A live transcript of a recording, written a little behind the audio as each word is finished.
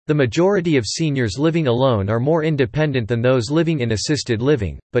The majority of seniors living alone are more independent than those living in assisted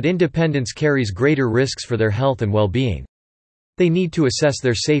living, but independence carries greater risks for their health and well-being. They need to assess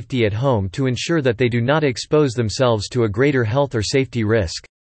their safety at home to ensure that they do not expose themselves to a greater health or safety risk.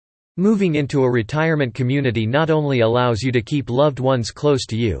 Moving into a retirement community not only allows you to keep loved ones close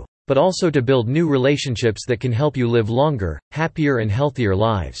to you, but also to build new relationships that can help you live longer, happier and healthier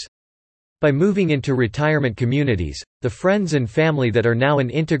lives. By moving into retirement communities, the friends and family that are now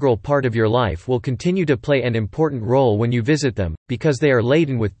an integral part of your life will continue to play an important role when you visit them, because they are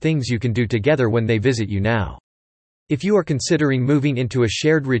laden with things you can do together when they visit you now. If you are considering moving into a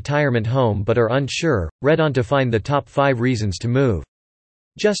shared retirement home but are unsure, read on to find the top 5 reasons to move.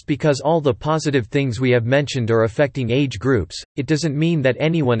 Just because all the positive things we have mentioned are affecting age groups, it doesn't mean that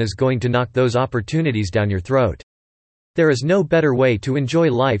anyone is going to knock those opportunities down your throat. There is no better way to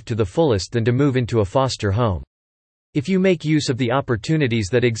enjoy life to the fullest than to move into a foster home. If you make use of the opportunities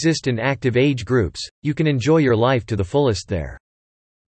that exist in active age groups, you can enjoy your life to the fullest there.